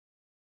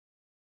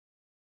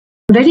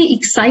Very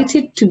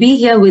excited to be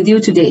here with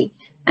you today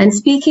and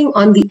speaking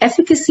on the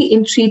efficacy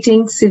in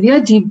treating severe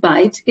deep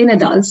bite in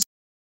adults.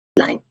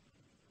 The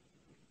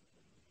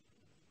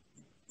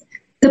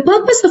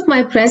purpose of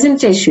my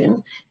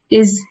presentation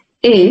is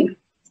A,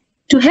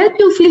 to help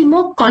you feel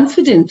more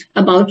confident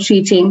about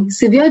treating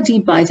severe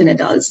deep bite in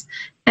adults,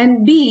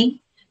 and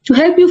B, to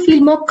help you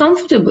feel more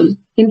comfortable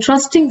in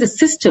trusting the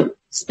system,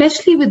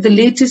 especially with the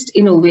latest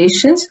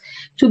innovations,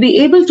 to be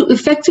able to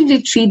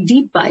effectively treat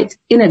deep bite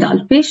in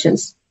adult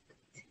patients.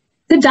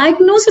 The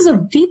diagnosis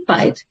of deep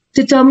bite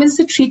determines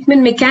the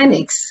treatment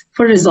mechanics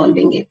for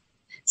resolving it.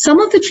 Some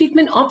of the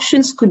treatment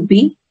options could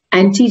be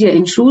anterior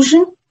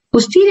intrusion,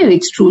 posterior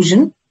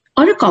extrusion,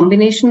 or a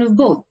combination of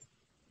both.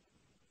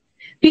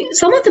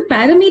 Some of the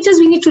parameters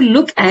we need to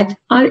look at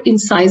are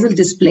incisal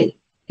display.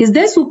 Is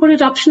there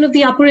supereruption of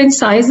the upper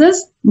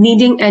incisors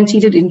needing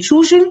anterior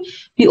intrusion?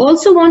 We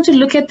also want to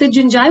look at the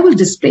gingival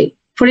display.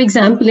 For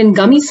example, in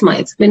gummy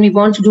smiles, when we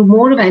want to do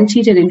more of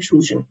anterior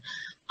intrusion.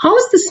 How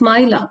is the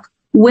smile arc?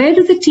 Where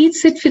do the teeth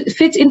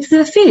fit into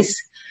the face?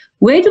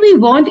 Where do we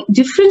want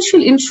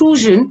differential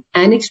intrusion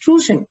and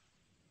extrusion?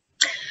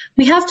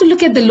 We have to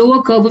look at the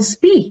lower curve of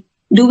spee.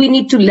 Do we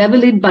need to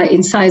level it by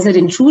incisor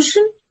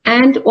intrusion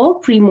and or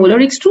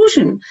premolar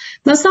extrusion?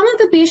 Now, some of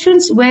the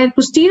patients where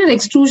posterior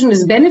extrusion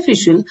is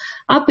beneficial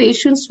are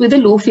patients with a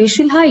low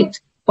facial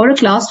height or a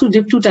class 2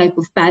 dip 2 type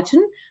of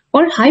pattern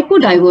or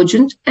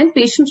hypodivergent and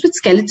patients with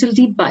skeletal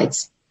deep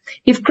bites.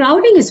 If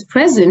crowding is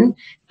present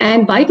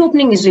and bite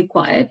opening is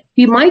required,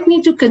 we might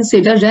need to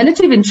consider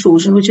relative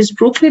intrusion, which is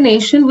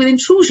proclination with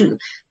intrusion,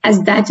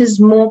 as that is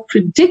more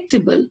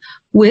predictable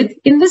with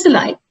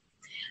Invisalign.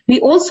 We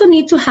also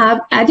need to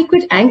have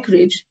adequate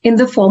anchorage in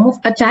the form of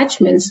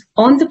attachments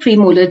on the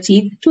premolar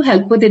teeth to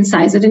help with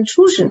incisor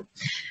intrusion.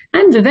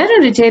 And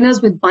Vivera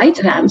retainers with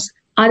bite ramps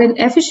are an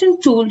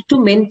efficient tool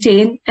to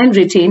maintain and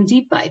retain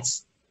deep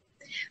bites.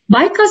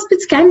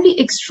 Bicuspids can be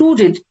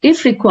extruded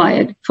if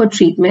required for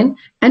treatment,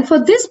 and for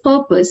this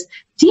purpose,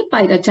 deep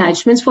bite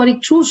attachments for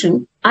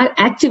extrusion are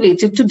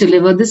activated to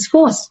deliver this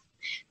force.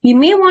 We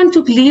may want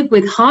to leave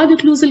with hard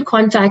occlusal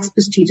contacts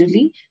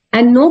posteriorly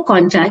and no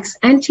contacts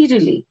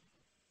anteriorly.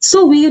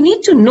 So we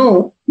need to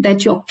know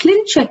that your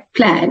ClinCheck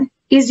plan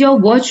is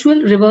your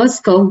virtual reverse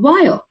curve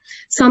wire,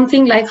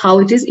 something like how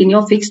it is in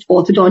your fixed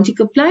orthodontic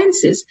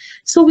appliances.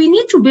 So we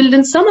need to build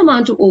in some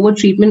amount of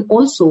overtreatment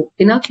also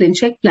in our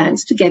ClinCheck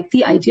plans to get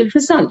the ideal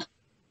result.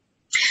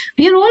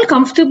 We are all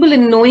comfortable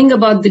in knowing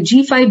about the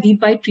G5 deep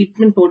bite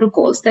treatment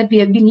protocols that we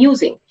have been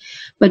using.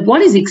 But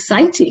what is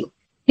exciting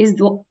is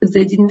the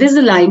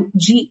Invisalign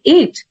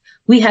G8.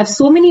 We have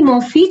so many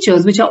more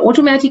features which are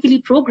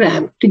automatically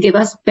programmed to give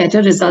us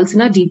better results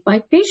in our deep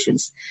bite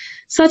patients,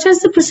 such as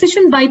the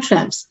precision bite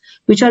ramps,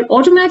 which are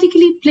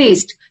automatically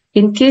placed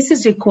in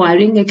cases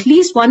requiring at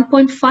least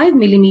 1.5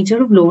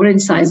 millimeter of lower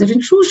incisor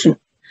intrusion.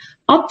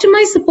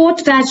 Optimized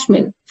support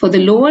attachment for the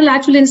lower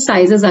lateral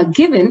incisors are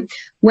given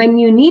when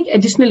you need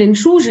additional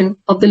intrusion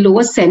of the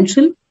lower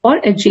central or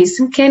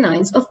adjacent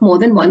canines of more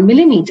than 1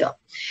 millimeter.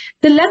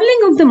 The leveling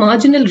of the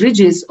marginal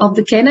ridges of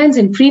the canines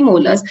and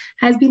premolars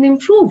has been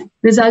improved,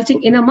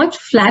 resulting in a much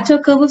flatter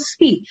curve of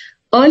spee.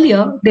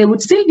 Earlier, there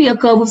would still be a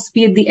curve of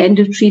spee at the end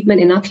of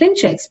treatment in our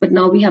ClinChecks, but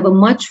now we have a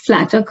much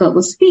flatter curve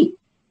of spee.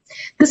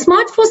 The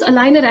SmartForce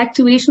aligner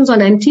activations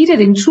on anterior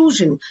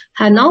intrusion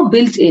are now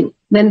built in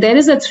when there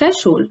is a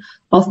threshold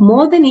of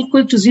more than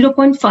equal to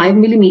 0.5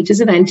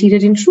 millimeters of anterior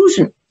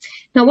intrusion.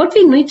 Now, what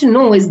we need to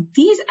know is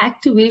these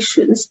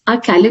activations are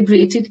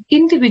calibrated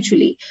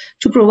individually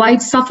to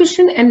provide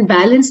sufficient and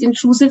balanced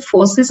intrusive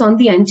forces on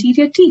the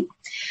anterior teeth.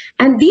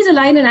 And these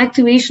aligner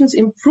activations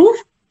improve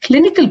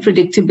clinical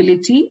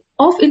predictability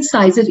of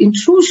incisor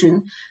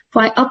intrusion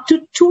by up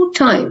to 2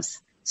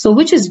 times, so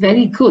which is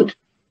very good.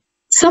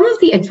 Some of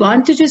the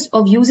advantages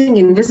of using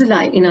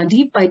Invisalign in our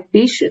deep bite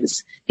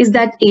patients is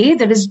that A,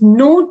 there is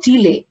no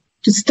delay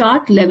to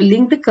start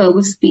leveling the curve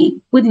of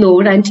spee with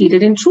lower anterior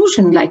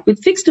intrusion, like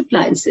with fixed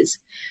appliances.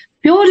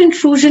 Pure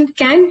intrusion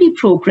can be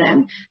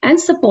programmed and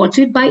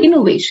supported by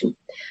innovation.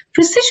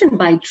 Precision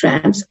bite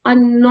ramps are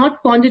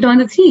not bonded on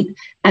the teeth,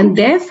 and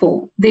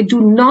therefore they do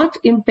not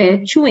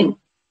impair chewing,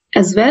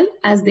 as well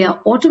as they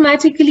are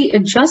automatically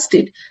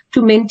adjusted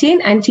to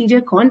maintain anterior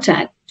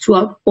contact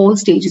throughout all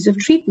stages of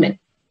treatment.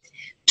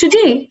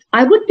 Today,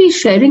 I would be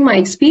sharing my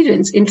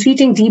experience in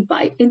treating deep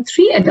bite in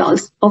 3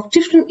 adults of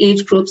different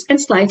age groups and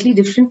slightly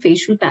different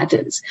facial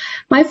patterns.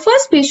 My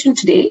first patient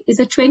today is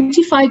a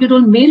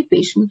 25-year-old male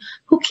patient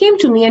who came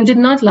to me and did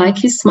not like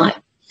his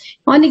smile.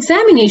 On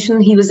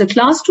examination, he was a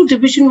class 2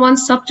 division 1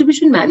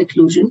 subdivision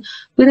malocclusion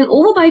with an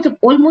overbite of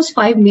almost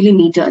 5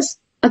 millimeters,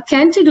 a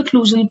canted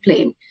occlusal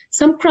plane,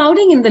 some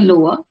crowding in the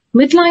lower,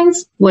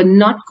 midlines were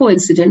not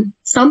coincident,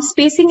 some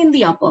spacing in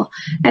the upper,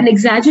 an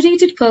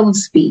exaggerated curve of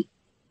spee,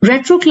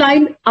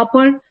 retroclined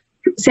upper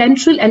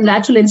central and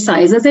lateral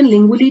incisors, and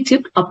lingually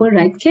tipped upper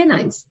right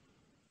canines.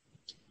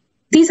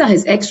 These are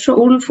his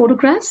extraoral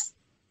photographs.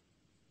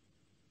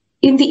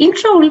 In the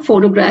intraoral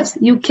photographs,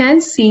 you can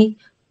see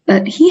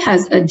that he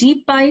has a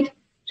deep bite,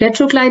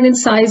 retroclined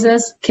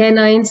incisors,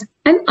 canines,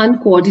 and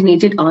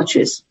uncoordinated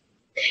arches.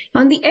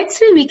 On the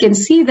X-ray, we can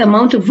see the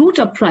amount of root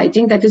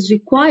uprighting that is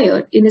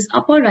required in his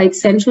upper right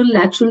central,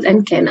 lateral,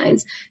 and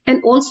canines,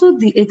 and also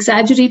the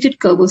exaggerated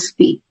curve of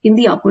Spee in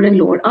the upper and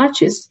lower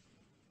arches.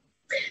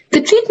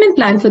 The treatment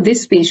plan for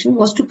this patient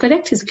was to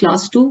correct his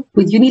class 2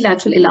 with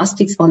unilateral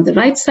elastics on the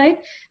right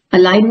side,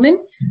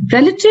 alignment,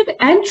 relative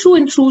and true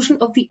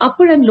intrusion of the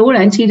upper and lower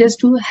anteriors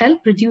to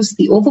help reduce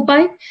the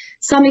overbite,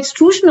 some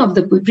extrusion of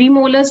the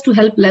premolars to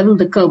help level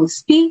the curve of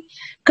Spee,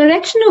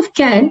 correction of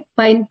can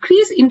by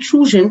increased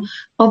intrusion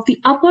of the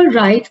upper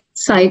right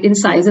side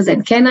incisors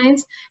and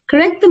canines,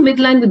 correct the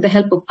midline with the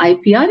help of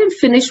IPR, and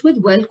finish with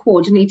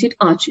well-coordinated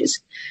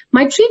arches.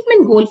 My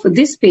treatment goal for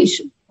this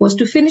patient was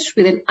to finish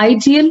with an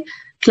ideal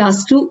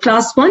class 1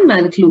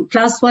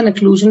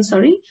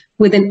 occlusion,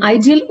 with an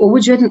ideal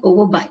overjet and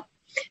overbite.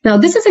 Now,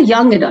 this is a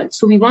young adult,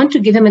 so we want to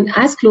give him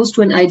as close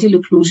to an ideal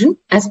occlusion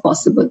as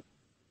possible.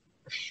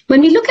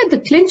 When we look at the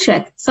clinch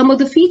check, some of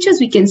the features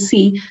we can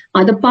see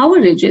are the power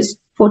ridges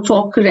for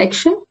torque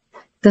correction,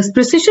 the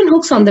precision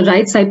hooks on the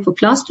right side for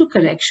class 2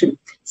 correction,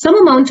 some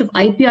amount of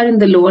IPR in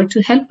the lower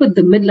to help with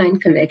the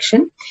midline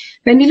correction.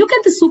 When we look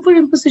at the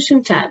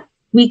superimposition tab,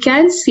 we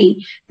can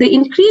see the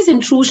increased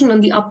intrusion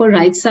on the upper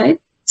right side,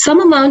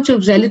 some amount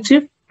of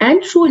relative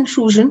and true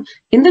intrusion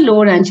in the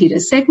lower anterior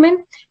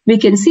segment. We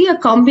can see a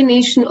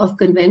combination of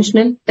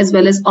conventional as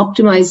well as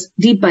optimized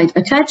deep bite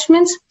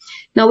attachments.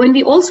 Now, when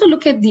we also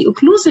look at the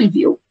occlusal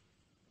view,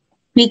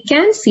 we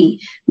can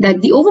see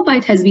that the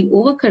overbite has been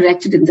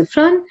overcorrected in the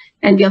front,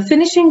 and we are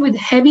finishing with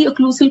heavy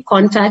occlusal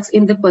contacts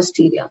in the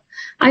posterior.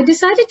 I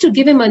decided to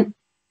give him a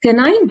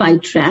canine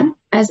bite ramp,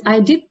 as I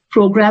did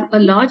program a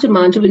large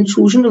amount of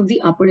intrusion of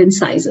the upper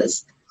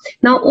incisors.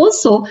 Now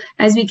also,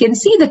 as we can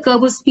see, the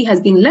curve of Spee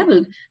has been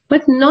leveled,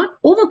 but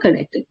not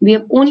overcorrected. We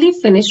have only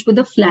finished with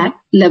a flat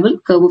level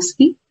curve of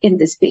Spee in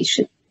this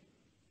patient.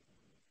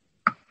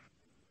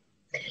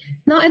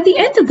 Now, at the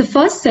end of the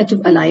first set of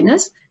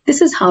aligners,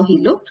 this is how he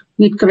looked.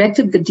 We had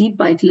corrected the deep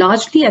bite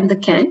largely and the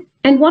can,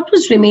 and what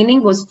was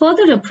remaining was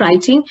further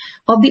uprighting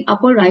of the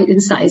upper right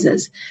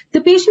incisors.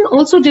 The patient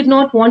also did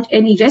not want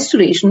any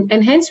restoration,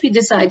 and hence we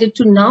decided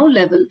to now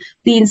level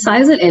the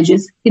incisal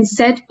edges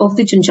instead of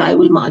the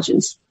gingival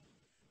margins.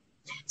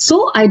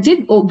 So I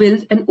did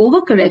build an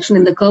overcorrection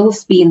in the curve of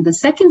Spee in the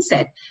second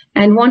set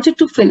and wanted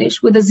to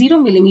finish with a 0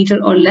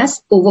 millimeter or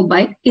less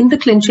overbite in the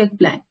clinch check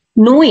plan,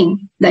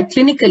 knowing that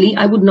clinically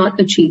I would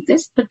not achieve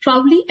this, but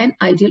probably an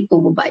ideal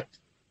overbite.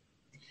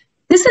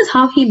 This is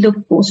how he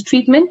looked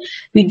post-treatment.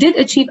 We did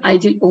achieve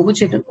ideal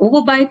overjet and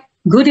overbite,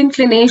 good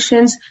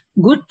inclinations,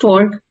 good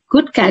torque,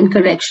 good can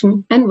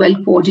correction, and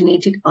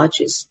well-coordinated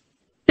arches.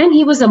 And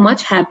he was a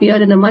much happier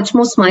and a much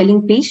more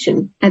smiling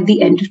patient at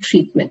the end of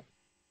treatment.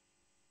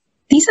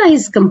 These are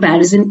his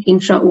comparison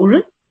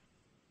intraoral,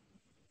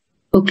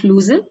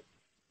 occlusal,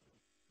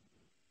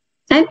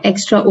 and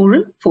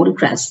extraoral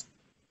photographs.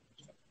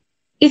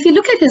 If you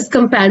look at his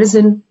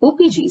comparison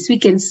OPGs, we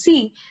can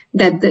see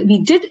that we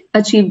did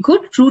achieve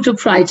good root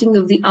uprighting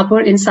of the upper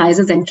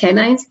incisors and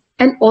canines,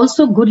 and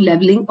also good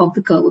leveling of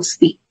the curve of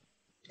Spee.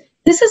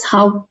 This is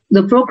how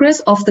the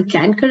progress of the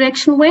can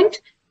correction went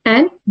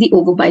and the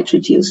overbite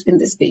reduced in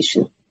this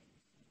patient.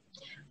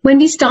 When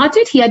we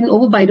started, he had an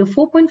overbite of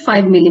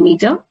 4.5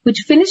 millimeter, which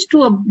finished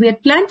we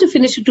had planned to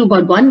finish it to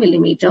about 1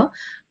 millimeter.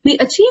 We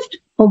achieved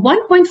a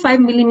 1.5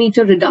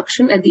 millimeter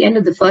reduction at the end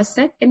of the first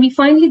set, and we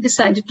finally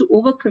decided to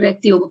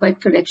overcorrect the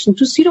overbite correction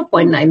to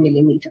 0.9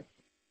 millimeter.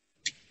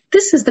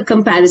 This is the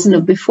comparison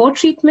of before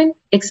treatment,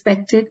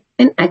 expected,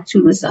 and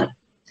actual result.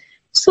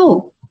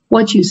 So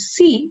what you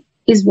see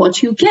is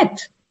what you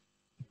get.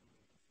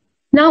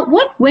 Now,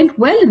 what went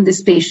well in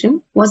this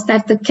patient was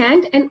that the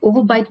can and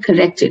overbite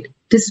corrected,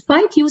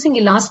 despite using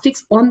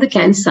elastics on the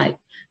can side.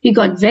 We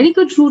got very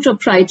good root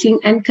uprighting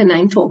and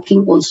canine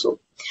torquing also.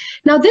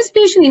 Now, this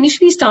patient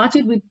initially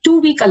started with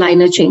 2-week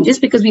aligner changes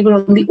because we were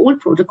on the old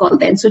protocol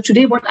then. So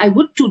today what I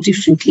would do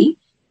differently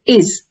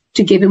is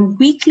to give him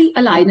weekly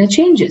aligner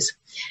changes.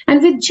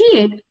 And with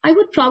G8, I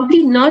would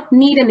probably not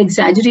need an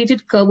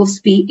exaggerated curve of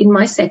Spee in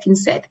my second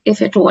set.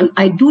 If at all,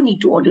 I do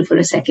need to order for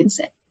a second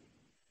set.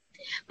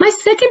 My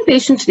second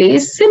patient today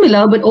is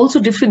similar but also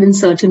different in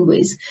certain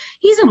ways.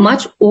 He's a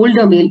much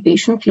older male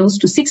patient, close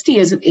to 60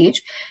 years of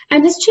age,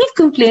 and his chief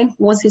complaint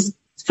was his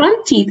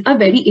front teeth are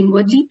very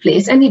inwardly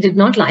placed and he did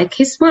not like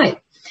his smile.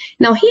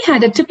 Now, he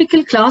had a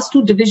typical class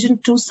 2 division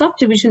 2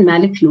 subdivision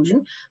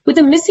malocclusion with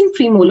a missing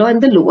premolar in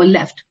the lower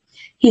left.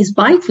 His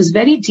bite was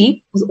very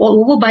deep, with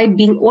overbite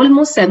being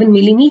almost 7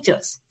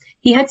 millimeters.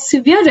 He had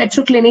severe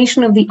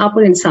retroclination of the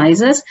upper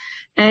incisors,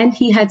 and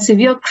he had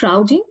severe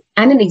crowding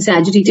and an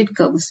exaggerated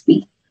curve of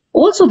Spee.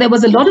 Also, there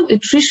was a lot of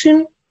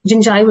attrition,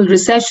 gingival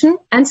recession,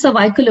 and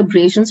cervical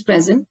abrasions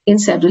present in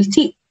several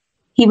teeth.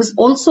 He was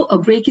also a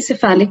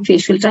brachycephalic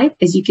facial type,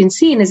 as you can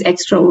see in his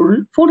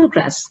extraoral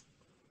photographs.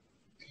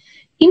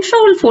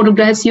 Intraoral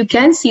photographs, you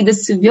can see the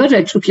severe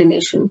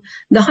retroclination,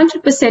 the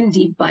 100%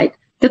 deep bite,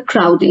 the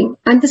crowding,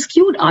 and the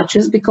skewed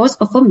arches because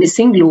of a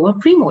missing lower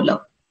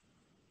premolar.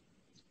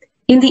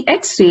 In the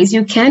X-rays,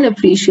 you can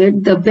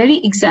appreciate the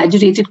very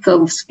exaggerated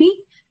curve of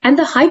Spee and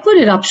the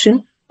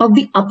hypereruption of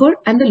the upper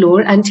and the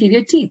lower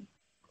anterior teeth.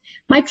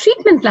 My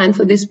treatment plan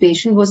for this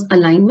patient was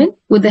alignment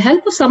with the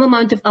help of some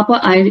amount of upper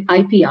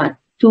IPR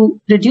to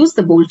reduce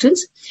the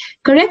Boltons,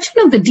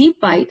 correction of the deep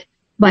bite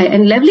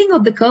and leveling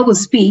of the curve of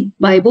Spee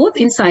by both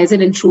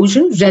incisor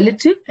intrusion,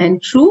 relative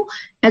and true,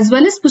 as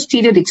well as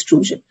posterior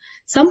extrusion,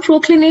 some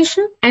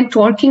proclination and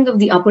torquing of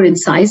the upper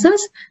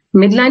incisors,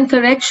 midline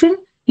correction,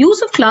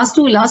 use of class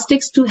 2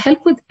 elastics to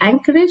help with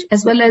anchorage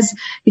as well as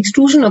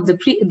extrusion of the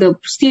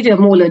posterior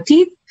molar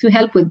teeth to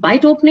help with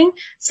bite opening,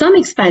 some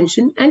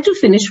expansion, and to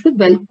finish with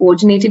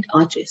well-coordinated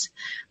arches.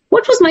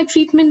 What was my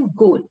treatment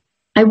goal?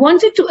 I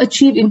wanted to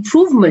achieve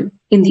improvement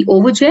in the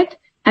overjet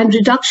and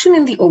reduction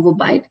in the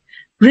overbite,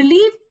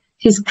 relieve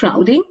his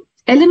crowding,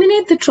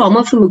 eliminate the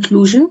trauma from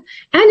occlusion,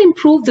 and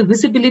improve the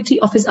visibility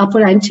of his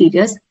upper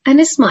anteriors and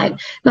his smile.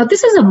 Now,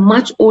 this is a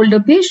much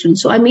older patient,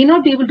 so I may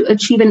not be able to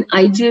achieve an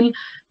ideal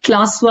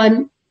class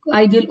 1,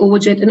 ideal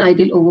overjet, and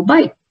ideal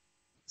overbite.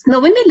 Now,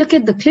 when we look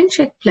at the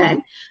ClinCheck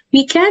plan,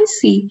 we can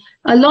see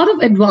a lot of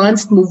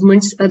advanced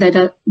movements that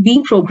are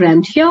being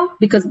programmed here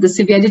because of the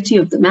severity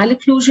of the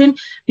malocclusion.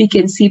 We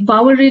can see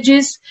power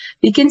ridges.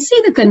 We can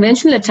see the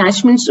conventional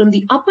attachments on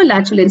the upper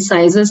lateral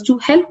incisors to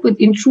help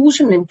with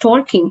intrusion and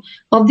torquing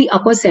of the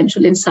upper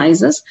central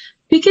incisors.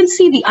 We can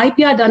see the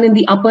IPR done in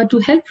the upper to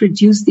help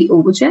reduce the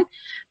overjet,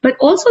 but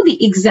also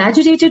the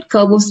exaggerated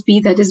curve of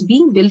Spee that is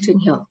being built in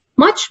here,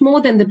 much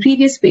more than the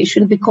previous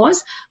patient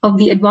because of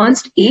the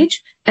advanced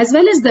age as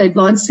well as the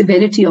advanced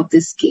severity of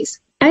this case.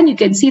 And you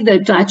can see the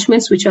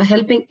attachments which are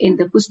helping in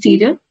the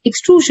posterior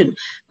extrusion.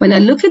 When I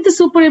look at the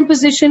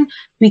superimposition,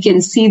 we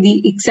can see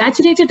the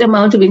exaggerated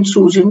amount of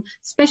intrusion,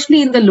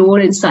 especially in the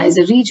lower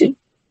incisor region.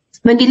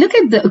 When we look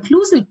at the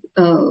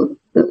occlusal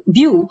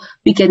view,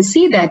 we can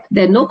see that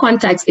there are no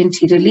contacts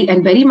anteriorly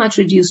and very much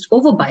reduced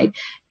overbite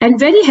and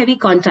very heavy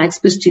contacts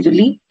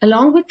posteriorly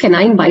along with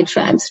canine bite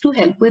ramps to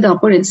help with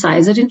upper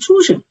incisor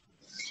intrusion.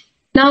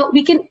 Now,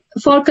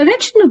 for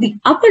correction of the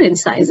upper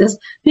incisors,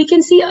 we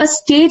can see a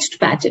staged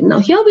pattern. Now,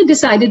 here we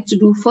decided to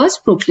do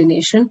first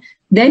proclination,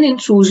 then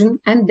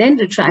intrusion, and then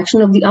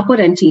retraction of the upper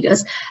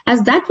anteriors,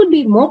 as that would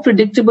be more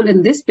predictable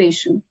in this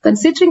patient,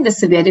 considering the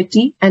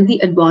severity and the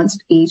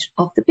advanced age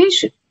of the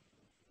patient.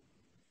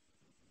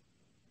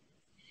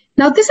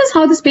 Now, this is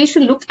how this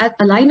patient looked at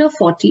aligner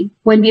 40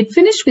 when we had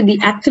finished with the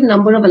active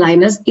number of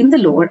aligners in the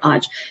lower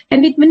arch.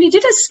 And when we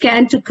did a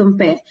scan to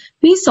compare,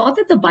 we saw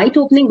that the bite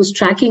opening was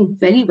tracking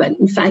very well.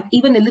 In fact,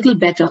 even a little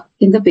better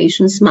in the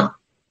patient's mouth.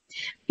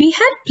 We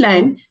had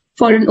planned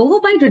for an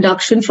overbite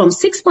reduction from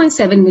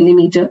 6.7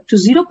 millimeter to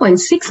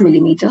 0.6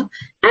 millimeter.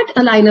 At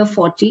aligner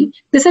 40,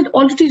 this had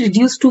already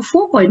reduced to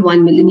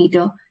 4.1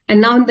 millimeter. And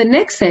now in the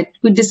next set,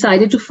 we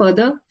decided to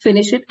further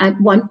finish it at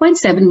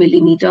 1.7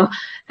 millimeter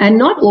and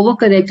not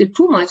overcorrect it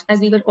too much as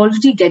we were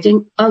already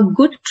getting a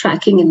good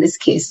tracking in this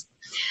case.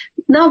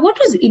 Now, what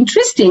was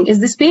interesting is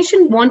this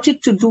patient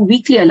wanted to do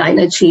weekly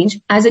aligner change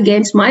as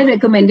against my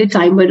recommended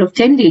timer of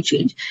 10-day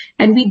change.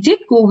 And we did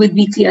go with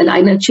weekly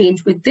aligner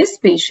change with this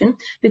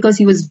patient because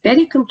he was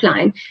very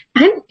compliant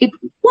and it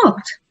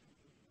worked.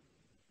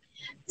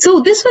 So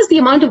this was the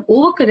amount of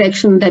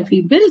overcorrection that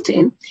we built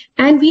in,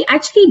 and we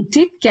actually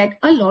did get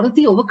a lot of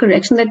the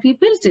overcorrection that we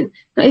built in.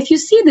 Now, if you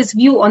see this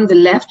view on the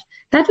left,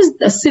 that was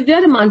a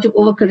severe amount of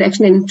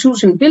overcorrection and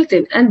intrusion built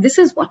in, and this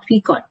is what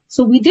we got.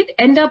 So we did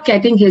end up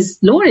getting his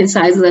lower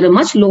incisors at a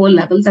much lower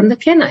level than the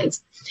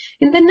canines.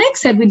 In the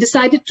next set, we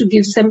decided to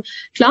give some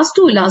class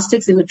 2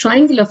 elastics in a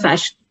triangular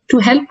fashion to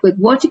help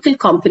with vertical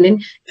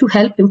component to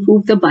help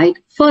improve the bite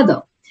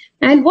further.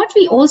 And what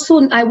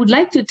I would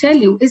like to tell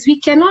you is we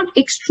cannot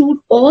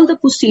extrude all the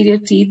posterior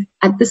teeth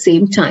at the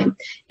same time.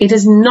 It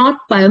is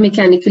not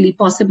biomechanically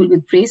possible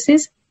with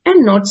braces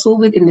and not so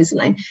with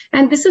Invisalign.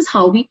 And this is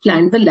how we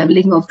planned the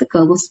leveling of the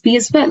curve of Spee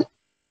as well.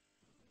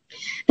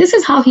 This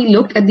is how he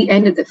looked at the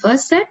end of the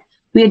first set.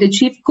 We had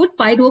achieved good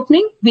bite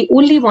opening. We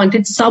only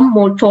wanted some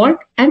more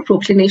torque and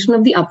proclination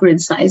of the upper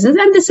incisors.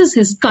 And this is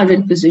his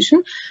current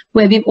position,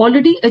 where we've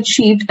already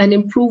achieved an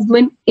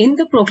improvement in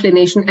the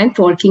proclination and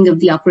torquing of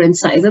the upper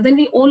incisor. Then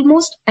we're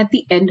almost at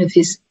the end of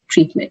his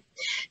treatment.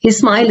 His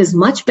smile is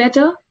much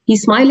better.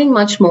 He's smiling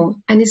much more,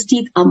 and his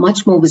teeth are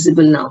much more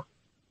visible now.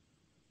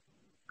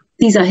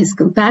 These are his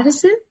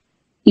comparison,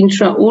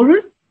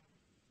 intraoral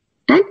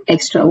and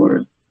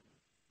extraoral.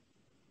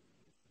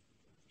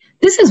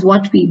 This is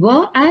what we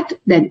were at,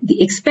 then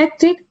the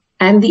expected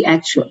and the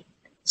actual.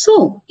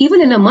 So even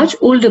in a much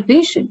older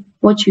patient,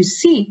 what you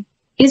see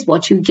is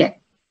what you get.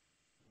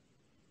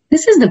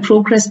 This is the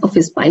progress of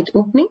his bite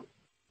opening.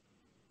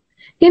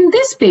 In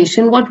this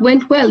patient, what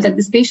went well, that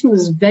this patient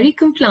was very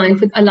compliant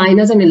with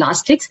aligners and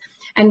elastics,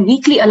 and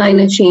weekly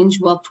aligner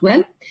change worked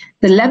well.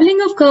 The leveling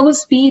of curve of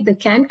Spee, the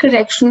can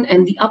correction,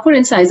 and the upper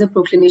incisor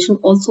proclination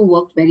also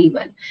worked very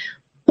well.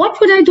 What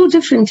would I do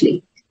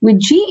differently? With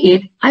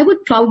G8, I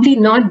would probably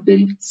not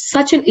build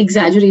such an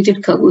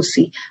exaggerated curve of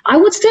Spee. I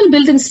would still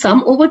build in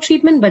some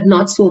overtreatment, but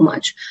not so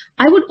much.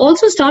 I would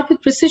also start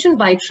with precision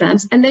bite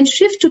ramps and then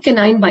shift to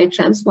canine bite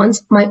ramps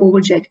once my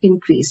overjet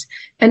increased.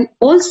 And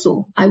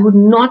also, I would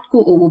not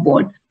go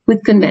overboard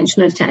with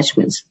conventional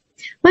attachments.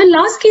 My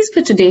last case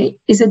for today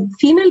is a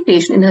female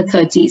patient in her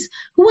 30s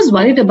who was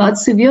worried about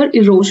severe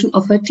erosion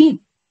of her teeth.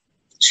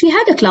 She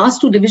had a class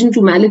 2 division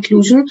 2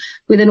 malocclusion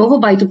with an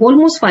overbite of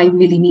almost 5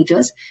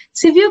 millimeters,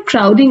 severe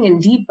crowding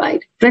and deep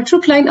bite,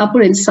 retroclined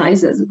upper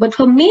incisors, but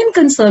her main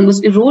concern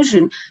was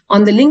erosion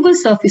on the lingual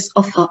surface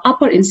of her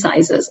upper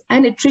incisors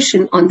and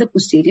attrition on the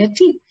posterior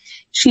teeth.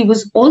 She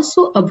was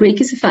also a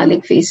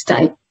brachycephalic face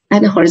type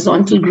and a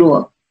horizontal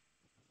grower.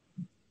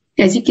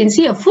 As you can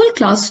see, a full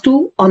class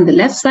 2 on the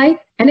left side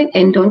and an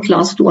end-on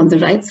class 2 on the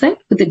right side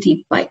with a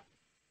deep bite.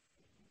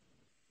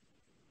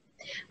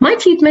 My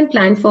treatment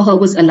plan for her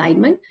was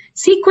alignment,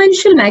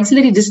 sequential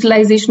maxillary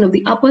distalization of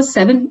the upper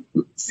 7,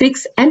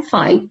 6, and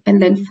 5,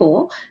 and then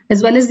 4,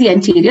 as well as the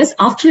anteriors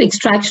after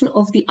extraction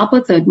of the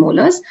upper third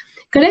molars,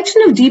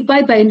 correction of deep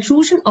bite by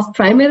intrusion of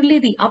primarily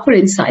the upper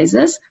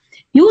incisors,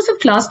 use of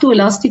class 2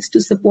 elastics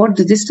to support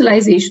the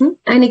distalization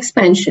and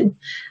expansion.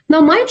 Now,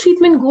 my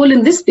treatment goal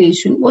in this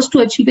patient was to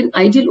achieve an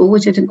ideal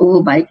overjet and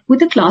overbite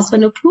with a class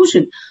 1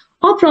 occlusion,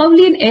 or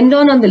probably an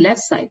end-on the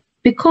left side,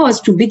 because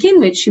to begin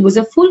with, she was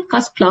a full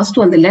cusp class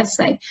 2 on the left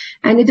side,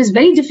 and it is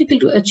very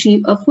difficult to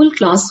achieve a full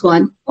class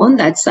 1 on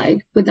that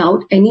side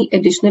without any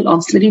additional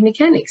auxiliary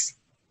mechanics.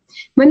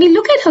 When we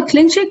look at her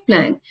ClinCheck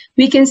plan,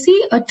 we can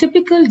see a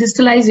typical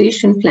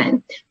distalization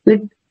plan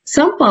with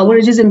some power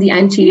ridges in the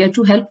anterior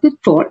to help with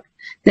torque.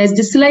 There's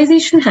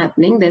distalization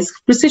happening, there's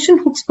precision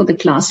hooks for the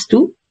class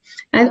 2,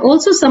 and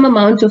also some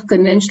amount of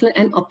conventional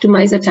and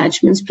optimized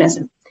attachments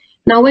present.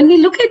 Now, when we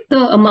look at the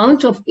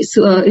amount of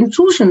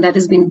intrusion that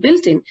has been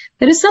built in,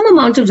 there is some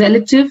amount of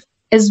relative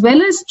as well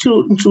as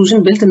true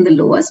intrusion built in the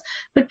lowers,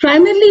 but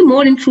primarily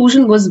more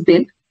intrusion was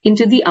built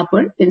into the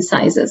upper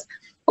incisors.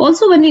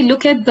 Also, when we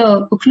look at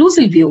the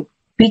occlusal view,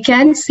 we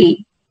can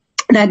see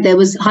that there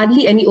was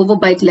hardly any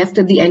overbite left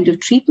at the end of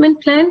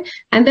treatment plan,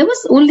 and there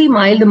was only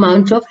mild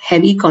amount of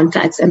heavy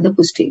contacts in the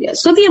posterior.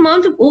 So the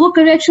amount of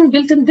overcorrection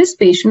built in this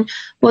patient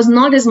was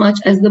not as much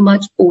as the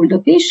much older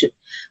patient.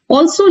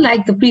 Also,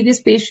 like the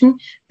previous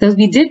patient,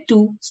 we did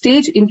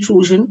 2-stage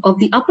intrusion of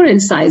the upper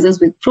incisors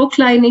with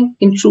proclining,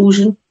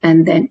 intrusion,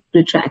 and then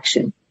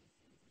retraction.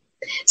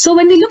 So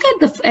when we look at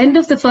the end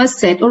of the first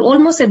set, or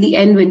almost at the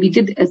end when we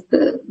did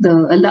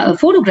the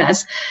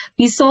photographs,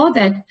 we saw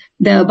that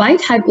the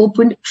bite had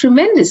opened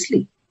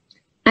tremendously.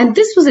 And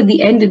this was at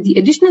the end of the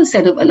additional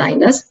set of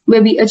aligners,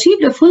 where we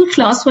achieved a full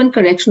class 1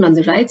 correction on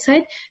the right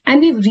side,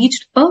 and we've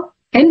reached a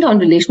end-on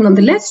relation on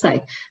the left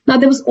side. Now,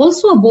 there was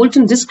also a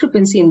Bolton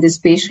discrepancy in this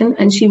patient,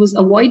 and she was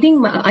avoiding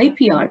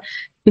IPR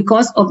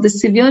because of the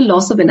severe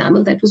loss of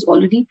enamel that was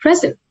already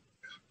present.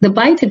 The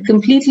bite had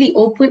completely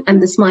opened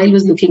and the smile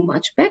was looking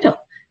much better.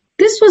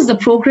 This was the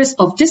progress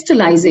of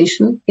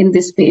distalization in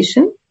this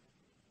patient.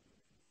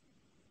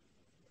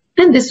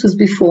 And this was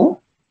before,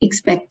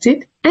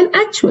 expected, and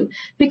actual.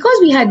 Because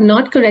we had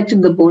not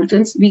corrected the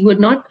Boltons, we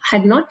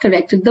had not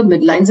corrected the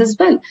midlines as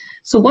well.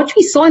 So what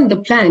we saw in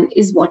the plan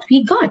is what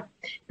we got.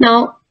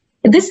 Now,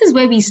 this is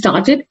where we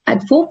started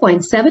at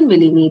 4.7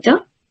 millimeter,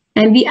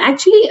 and we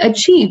actually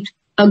achieved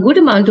a good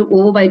amount of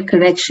overbite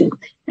correction.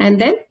 And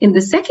then in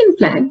the second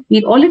plan,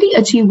 we'd already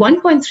achieved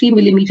 1.3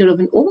 millimeter of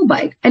an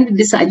overbite, and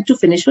decided to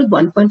finish with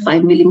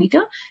 1.5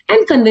 millimeter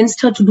and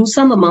convinced her to do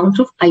some amount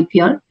of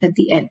IPR at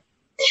the end.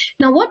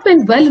 Now, what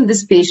went well in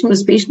this patient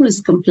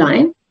was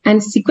compliant,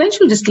 and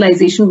sequential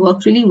distalization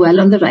worked really well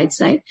on the right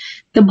side.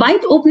 The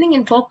bite opening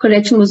and torque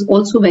correction was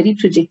also very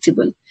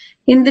predictable.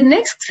 In the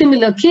next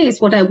similar case,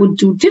 what I would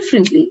do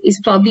differently is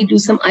probably do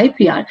some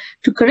IPR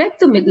to correct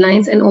the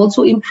midlines and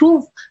also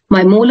improve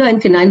my molar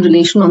and canine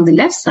relation on the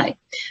left side.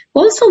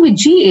 Also with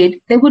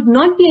G8, there would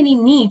not be any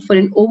need for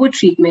an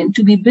overtreatment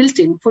to be built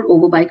in for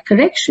overbite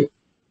correction.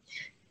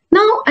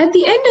 Now, at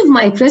the end of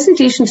my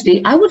presentation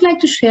today, I would like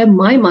to share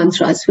my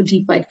mantras for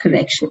deep bite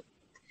correction.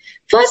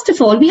 First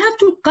of all, we have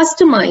to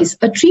customize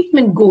a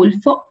treatment goal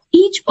for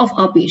each of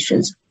our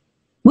patients,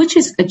 which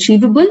is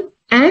achievable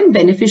and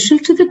beneficial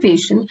to the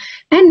patient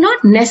and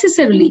not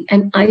necessarily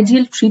an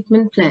ideal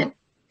treatment plan.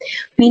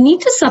 We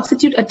need to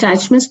substitute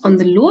attachments on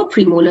the lower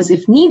premolars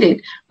if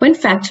needed when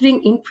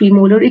factoring in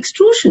premolar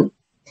extrusion.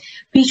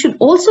 We should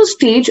also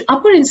stage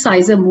upper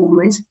incisor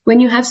movements when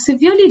you have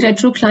severely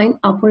retroclined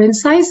upper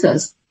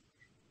incisors.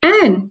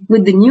 And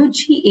with the new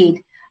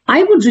G8,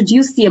 I would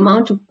reduce the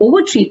amount of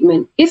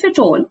overtreatment, if at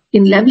all,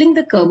 in leveling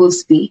the curve of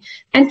spee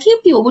and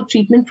keep the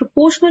overtreatment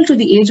proportional to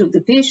the age of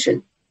the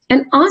patient,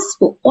 and ask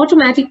for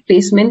automatic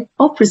placement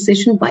of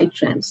precision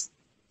bite ramps.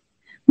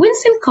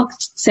 Winston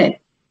Cox said,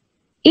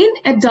 in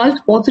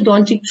adult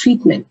orthodontic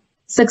treatment,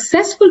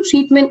 successful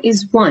treatment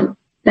is one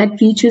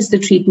that reaches the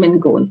treatment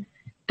goal.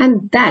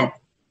 And that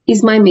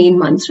is my main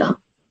mantra.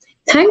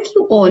 Thank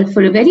you all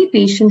for a very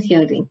patient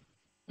hearing.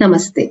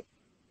 Namaste.